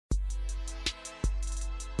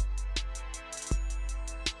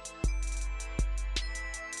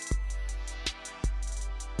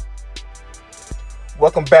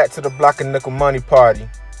Welcome back to the Block and Nickel Money Party.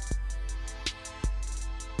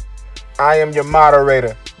 I am your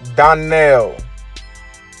moderator, Donnell.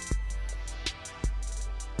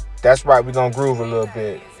 That's right, we're gonna groove a little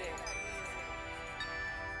bit.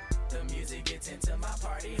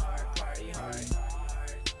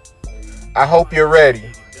 I hope you're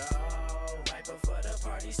ready.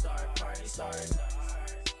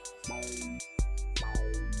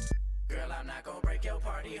 Girl, I'm not gonna break your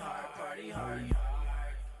party hard.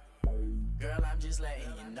 Girl, I'm just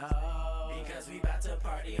letting you know, because we about to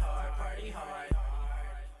party hard.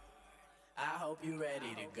 I hope you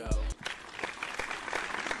ready to go.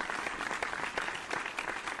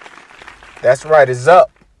 That's right, it's up.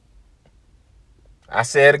 I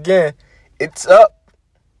say it again, it's up.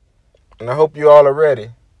 And I hope you all are ready,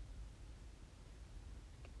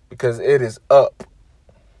 because it is up.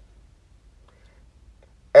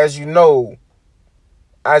 As you know,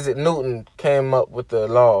 Isaac Newton came up with the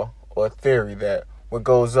law or theory that what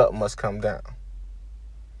goes up must come down.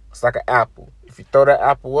 It's like an apple. If you throw that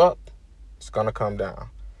apple up, it's going to come down.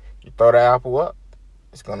 You throw that apple up,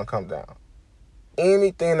 it's going to come down.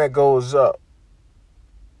 Anything that goes up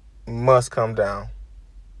must come down.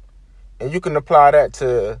 And you can apply that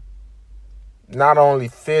to not only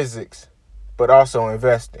physics, but also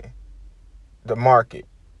investing, the market,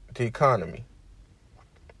 the economy.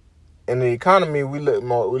 In the economy, we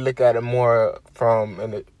look at it more from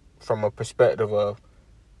a perspective of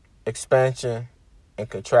expansion and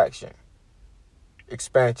contraction.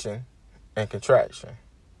 Expansion and contraction.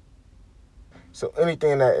 So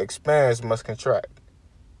anything that expands must contract.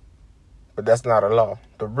 But that's not a law.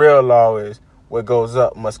 The real law is what goes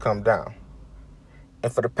up must come down.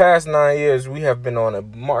 And for the past 9 years, we have been on a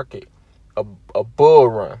market, a bull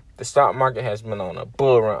run. The stock market has been on a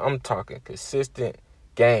bull run. I'm talking consistent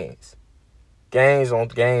gains. Gains on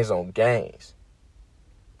gains on gains.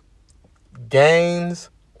 Gains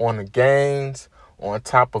on the gains on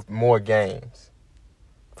top of more gains.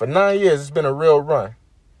 For 9 years, it's been a real run.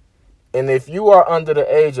 And if you are under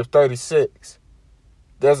the age of 36,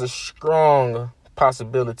 there's a strong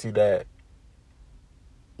possibility that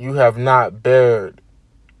you have not bared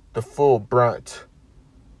the full brunt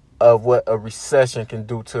of what a recession can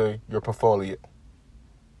do to your portfolio.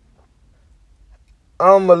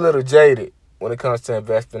 I'm a little jaded when it comes to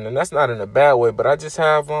investing, and that's not in a bad way, but I just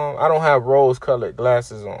have, I don't have rose-colored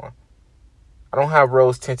glasses on. I don't have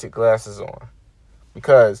rose-tinted glasses on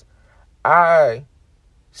because I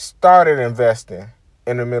started investing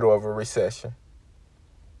in the middle of a recession.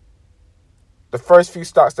 The first few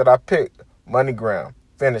stocks that I picked, MoneyGram,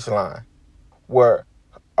 Finish Line, were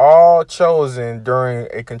all chosen during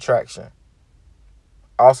a contraction.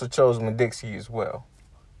 I also chose Medixi as well.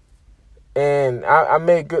 And I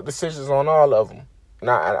made good decisions on all of them.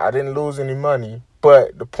 Now, I didn't lose any money,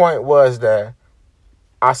 but the point was that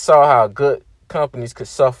I saw how good companies could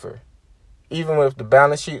suffer. Even if the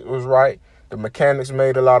balance sheet was right, the mechanics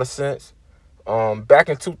made a lot of sense. Back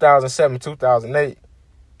in 2007, 2008,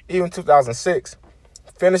 even 2006,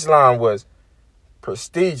 Finish Line was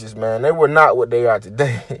prestigious, man. They were not what they are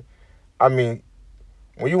today. I mean,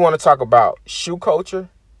 when you want to talk about shoe culture,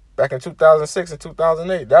 back in 2006 and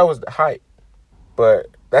 2008, that was the hype. But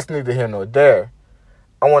that's neither here nor there.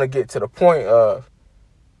 I want to get to the point of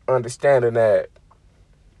understanding that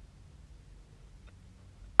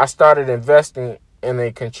I started investing in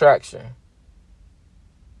a contraction.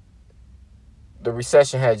 The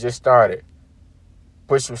recession had just started.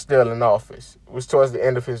 Bush was still in office. It was towards the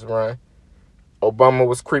end of his run. Obama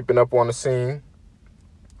was creeping up on the scene.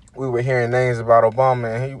 We were hearing names about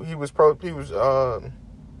Obama, and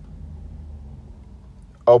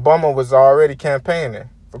Obama was already campaigning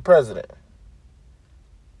for president.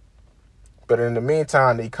 But in the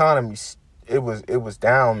meantime, the economy, it was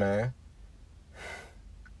down, man.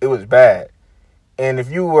 It was bad. And if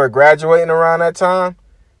you were graduating around that time,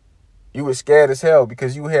 you were scared as hell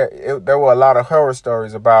because there were a lot of horror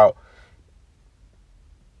stories about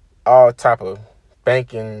all type of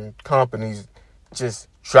banking companies just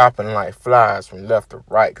dropping like flies from left to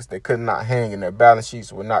right because they could not hang and their balance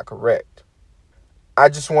sheets were not correct. I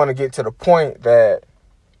just want to get to the point that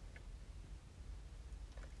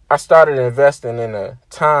I started investing in a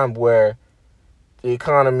time where the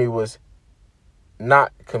economy was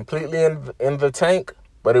not completely in the tank,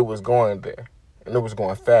 but it was going there, and it was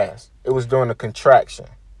going fast. It was during the contraction.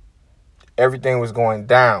 Everything was going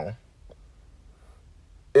down.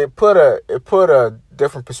 It put a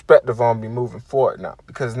different perspective on me moving forward now,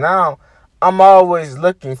 because now I'm always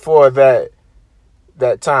looking for that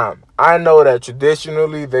time. I know that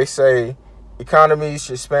traditionally they say economies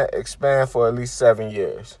should expand for at least 7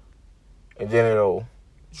 years, and then it'll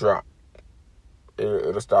drop.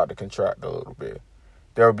 It'll start to contract a little bit.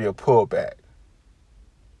 There will be a pullback.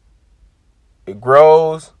 It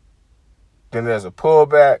grows, then there's a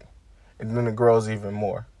pullback, and then it grows even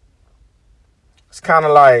more. It's kind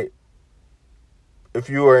of like if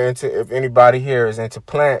anybody here is into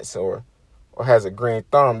plants or has a green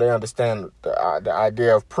thumb, they understand the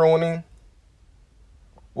idea of pruning.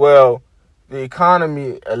 Well, the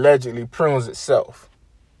economy allegedly prunes itself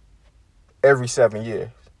every 7 years.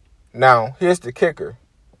 Now, here's the kicker.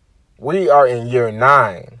 We are in year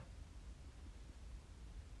 9.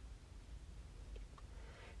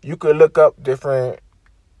 You could look up different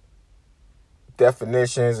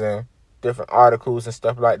definitions and different articles and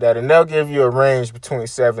stuff like that, and they'll give you a range between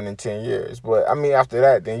 7 and 10 years. But, I mean, after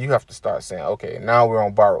that, then you have to start saying, okay, now we're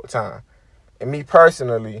on borrowed time. And me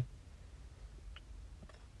personally,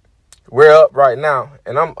 we're up right now,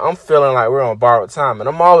 and I'm feeling like we're on borrowed time, and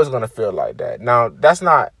I'm always going to feel like that. Now, that's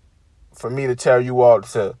not for me to tell you all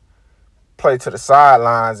to play to the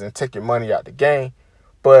sidelines and take your money out the game,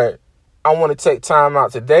 but I want to take time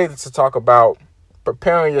out today to talk about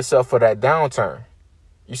preparing yourself for that downturn.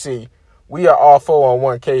 You see, we are all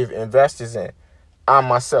 401k investors, and I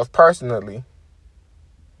myself personally,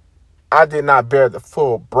 I did not bear the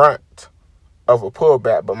full brunt of a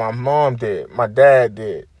pullback, but my mom did, my dad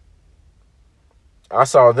did. I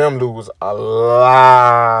saw them lose a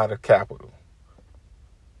lot of capital.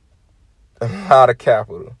 A lot of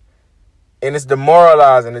capital. And it's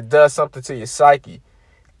demoralizing. It does something to your psyche.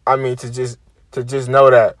 I mean, to just know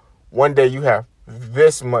that one day you have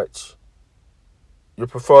this much, your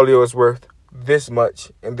portfolio is worth this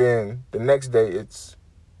much, and then the next day it's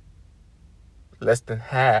less than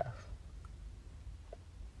half.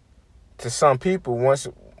 To some people,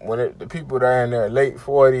 the people that are in their late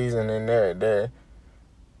 40s and then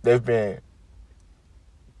they've been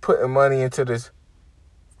putting money into this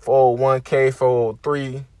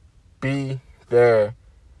 401k, 403b, their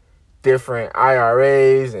different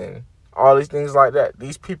IRAs and all these things like that.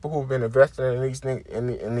 These people who've been investing in these things,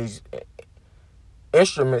 in these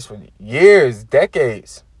instruments for years,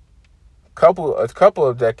 decades, a couple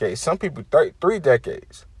of decades, some people 3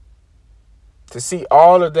 decades. To see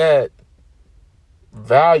all of that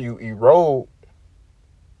value erode,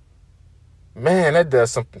 man, that does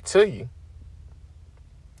something to you.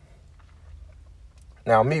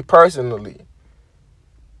 Now, me personally,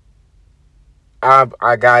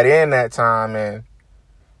 I got in that time and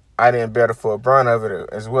I didn't bear the full brunt of it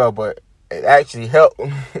as well, but it actually helped.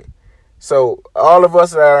 So all of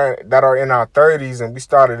us that are in our 30s and we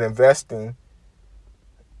started investing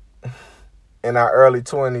in our early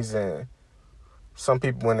 20s and some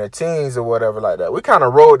people in their teens or whatever like that, we kind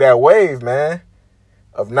of rode that wave, man,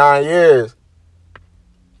 of 9 years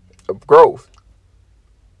of growth.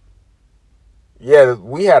 Yeah,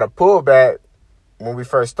 we had a pullback when we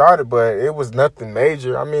first started, but it was nothing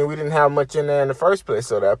major. I mean, we didn't have much in there in the first place,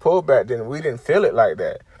 so that pullback, we didn't feel it like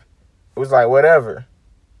that. It was like whatever.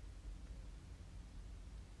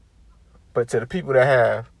 But to the people that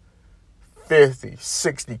have 50,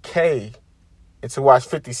 60K, and to watch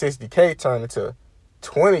 50, 60K turn into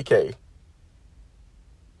 20K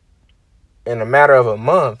in a matter of a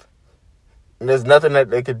month, and there's nothing that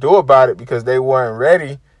they could do about it because they weren't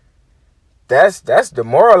ready, that's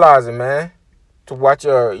demoralizing, man. To watch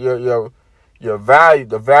your value,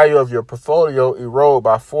 the value of your portfolio erode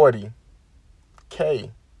by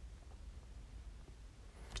 40K.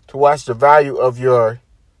 To watch the value of your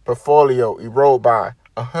portfolio erode by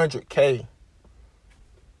 100K.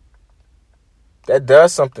 That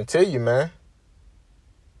does something to you, man.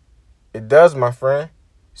 It does, my friend.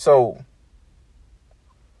 So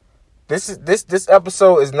this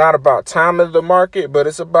episode is not about timing the market, but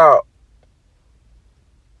it's about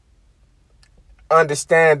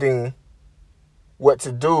understanding what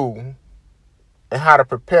to do and how to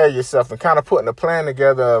prepare yourself and kind of putting a plan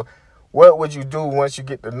together of what would you do once you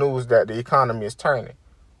get the news that the economy is turning.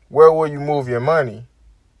 Where will you move your money?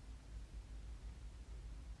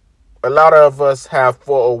 A lot of us have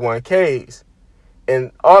 401ks,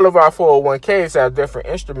 and all of our 401ks have different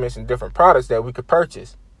instruments and different products that we could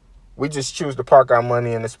purchase. We just choose to park our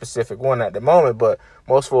money in a specific one at the moment, but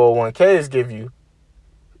most 401ks give you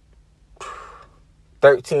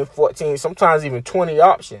 13, 14, sometimes even 20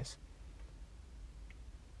 options.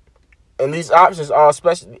 And these options are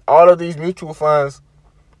especially, all of these mutual funds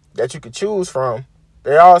that you could choose from,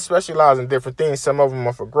 they all specialize in different things. Some of them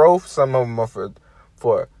are for growth. Some of them are for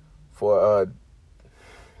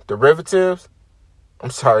derivatives. I'm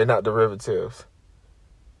sorry, not derivatives.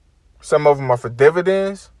 Some of them are for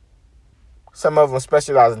dividends. Some of them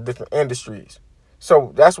specialize in different industries.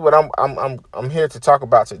 So that's what I'm here to talk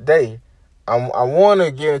about today. I want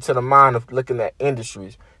to get into the mind of looking at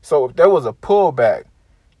industries. So if there was a pullback,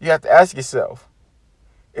 you have to ask yourself,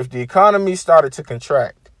 if the economy started to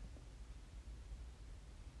contract,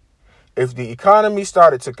 if the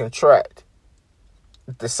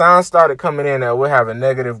signs started coming in that we're having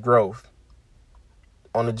negative growth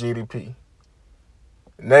on the GDP,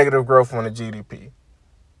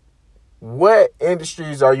 what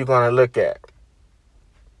industries are you going to look at?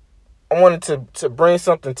 I wanted to bring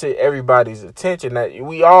something to everybody's attention that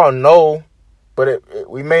we all know, but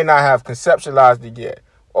we may not have conceptualized it yet,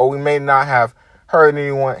 or we may not have heard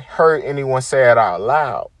anyone say it out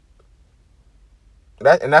loud.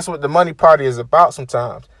 And that's what the money party is about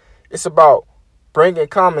sometimes. It's about bringing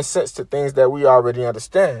common sense to things that we already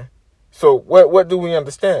understand. So what do we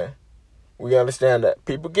understand? We understand that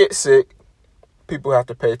people get sick, people have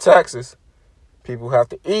to pay taxes, people have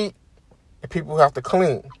to eat, and people have to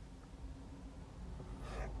clean.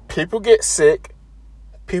 People get sick,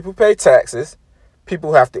 people pay taxes,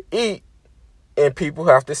 people have to eat, and people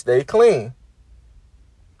have to stay clean.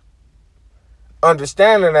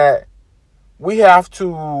 Understanding that, we have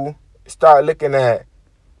to start looking at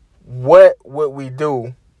what would we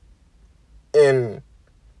do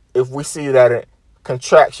if we see that a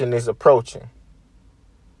contraction is approaching.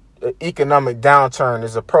 The economic downturn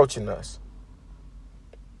is approaching us.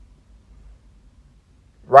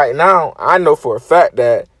 Right now, I know for a fact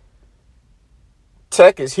that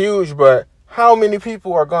tech is huge, but how many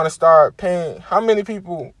people are going to start paying? How many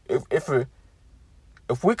people,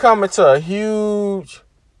 if we come into a huge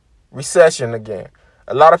recession again,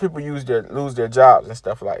 a lot of people lose their jobs and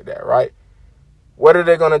stuff like that, right? What are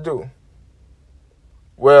they going to do?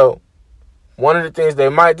 Well, one of the things they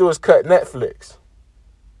might do is cut Netflix.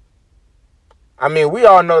 I mean, we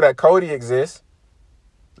all know that Kodi exists.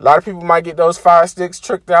 A lot of people might get those Fire Sticks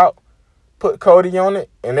tricked out, put Kodi on it,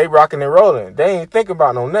 and they rocking and rolling. They ain't thinking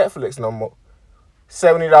about no Netflix no more.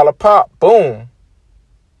 $70 pop, boom.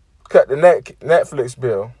 Cut the Netflix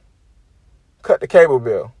bill. Cut the cable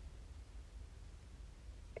bill.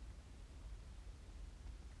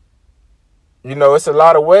 You know, it's a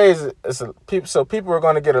lot of ways. So people are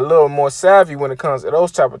going to get a little more savvy when it comes to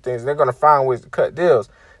those type of things. They're going to find ways to cut deals.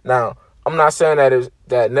 Now, I'm not saying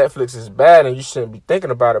that Netflix is bad and you shouldn't be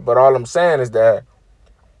thinking about it, but all I'm saying is that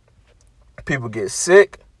people get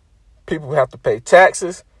sick, people have to pay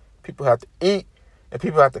taxes, people have to eat, and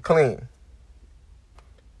people have to clean.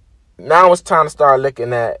 Now it's time to start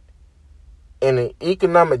looking at, in an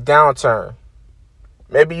economic downturn,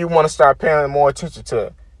 maybe you want to start paying more attention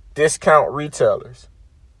to discount retailers.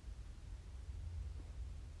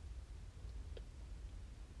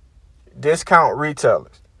 Discount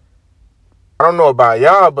retailers. I don't know about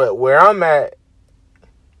y'all, but where I'm at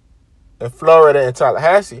in Florida and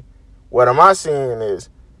Tallahassee, what am I seeing is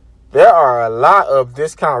there are a lot of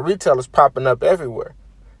discount retailers popping up everywhere.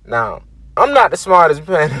 Now, I'm not the smartest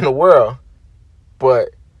man in the world, but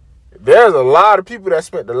there's a lot of people that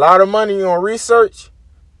spent a lot of money on research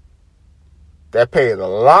that paid a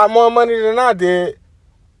lot more money than I did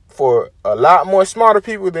for a lot more smarter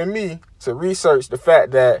people than me to research the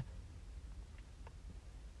fact that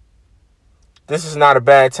this is not a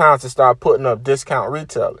bad time to start putting up discount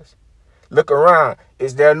retailers. Look around.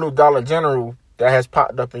 Is there a new Dollar General that has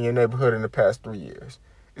popped up in your neighborhood in the past 3 years?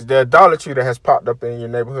 Is there a Dollar Tree that has popped up in your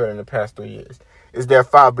neighborhood in the past 3 years? Is there a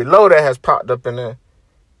Five Below that has popped up in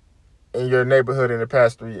your neighborhood in the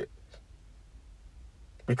past 3 years?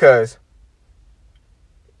 Because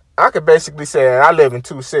I could basically say that I live in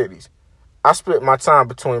two cities. I split my time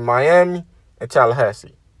between Miami and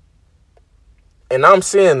Tallahassee. And I'm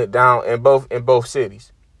seeing it down in both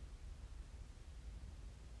cities.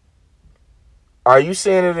 Are you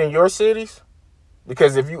seeing it in your cities?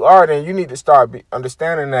 Because if you are, then you need to start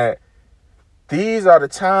understanding that these are the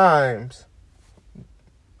times.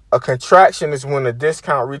 A contraction is when the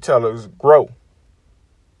discount retailers grow.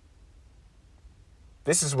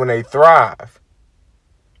 This is when they thrive.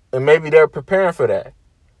 And maybe they're preparing for that.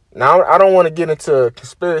 Now, I don't want to get into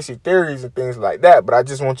conspiracy theories and things like that, but I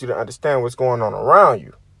just want you to understand what's going on around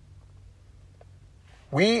you.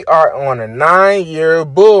 We are on a 9-year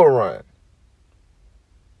bull run.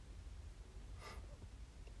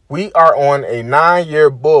 We are on a 9-year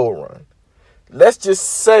bull run. Let's just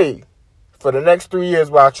say for the next 3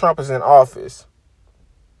 years while Trump is in office,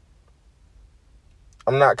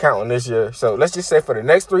 I'm not counting this year. So let's just say for the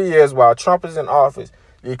next 3 years while Trump is in office,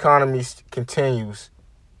 the economy continues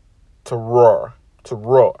to roar.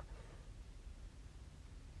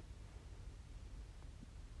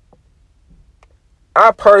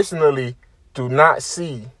 I personally do not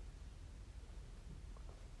see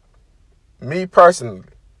Me personally,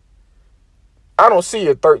 I don't see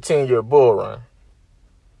a 13-year bull run.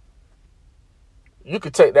 You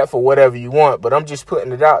could take that for whatever you want, but I'm just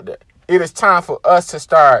putting it out there. It is time for us to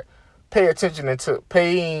start paying attention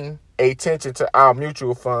to our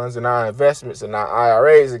mutual funds and our investments and our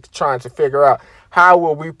IRAs, and trying to figure out how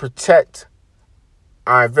will we protect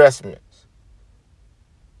our investments.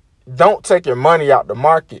 Don't take your money out the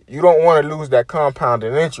market. You don't want to lose that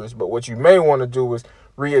compounding interest, but what you may want to do is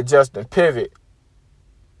readjust and pivot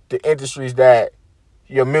the industries that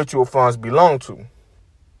your mutual funds belong to.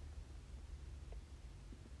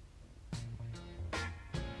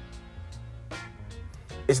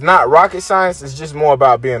 It's not rocket science. It's just more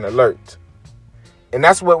about being alert. And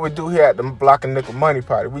that's what we do here at the Block and Nickel Money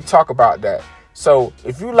Party. We talk about that. So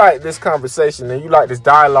if you like this conversation and you like this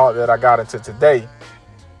dialogue that I got into today,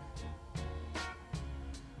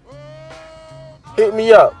 hit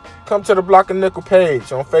me up. Come to the Block and Nickel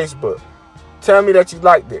page on Facebook. Tell me that you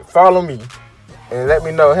liked it. Follow me. And let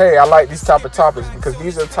me know, hey, I like these type of topics, because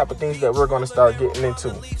these are the type of things that we're going to start getting into.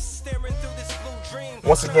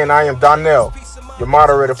 Once again, I am Donnell, your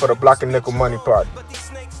moderator for the Block and Nickel Money Party.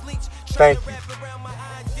 Thank you.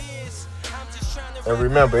 And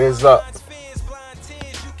remember, it's up.